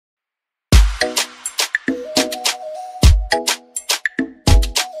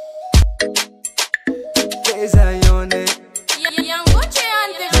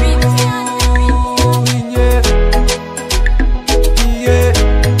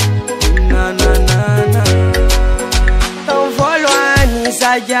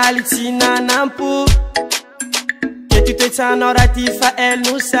galy tsy nanampo Kety toetsanao raha ty fa elle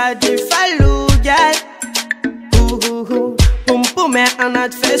no sady falogaly Pumpome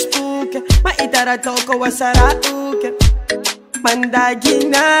anaty Facebook mahita raha ataoko asaraoka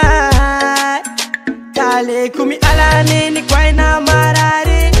Mandaginay kaleko mialaniny koaina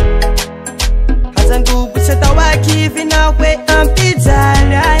marary Hazangubu tsy atao akivina hoe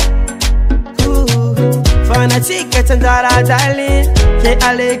ampijaly ay Fanatsika tsy anjaradaly ke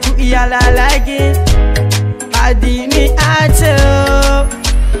aleko ialalagy Adiny ato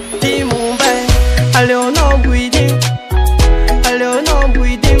ty momba aleonao mboidy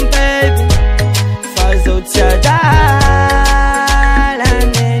baby fa zao tsy adalaneny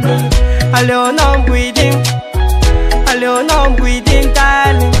Aleonao mboidy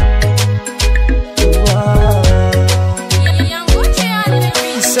taly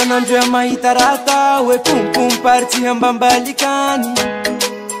Isanandro ya mahita rata hoe pompom party ambambalikany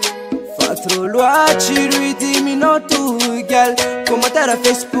Fa trop loatry Riddiminao togaly Commentaire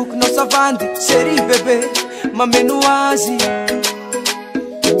Facebook no savandy série bébé mameno azy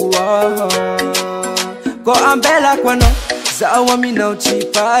Ko ambelako anao zaho aminao tsy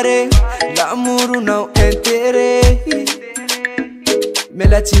pare Lamoronao intérêt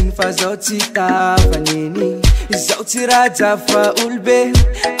Melatsiny fa zao tsy tafaniny Zao tsy raja fa olobe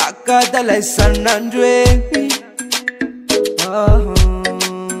Akadala isanandro e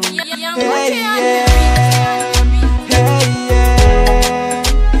Hey yeah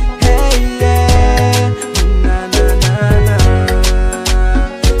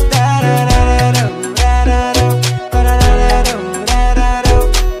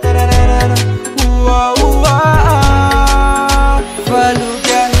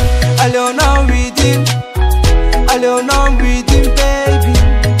Aleonao Riddim baby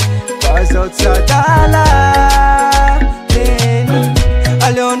Cause outside Dala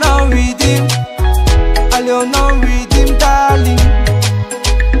Aleonao Riddim darling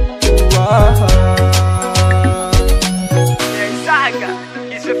Saga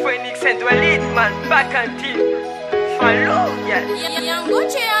is a Pheonix and Walid man back on team Follow yeah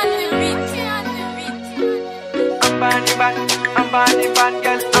Ambani ban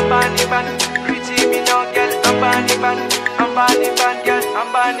girl Ambani ban Riddiminao girl Ambani ban girl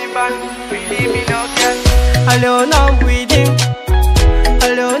Ambani ban Riddiminao girl Aleonao mboidy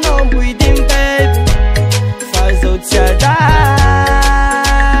baby fa zao tsy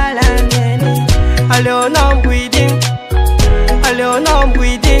adalaneny Aleonao mboidy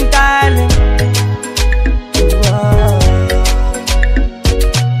taly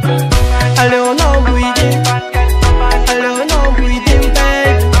Aleonao mboidy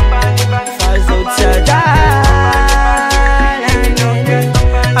baby fa zao tsy adalaneny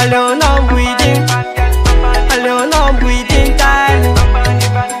Aleonao mboidy taly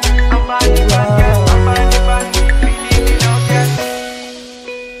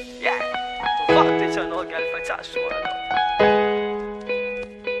Yeah, forte c'hanno che al facciasso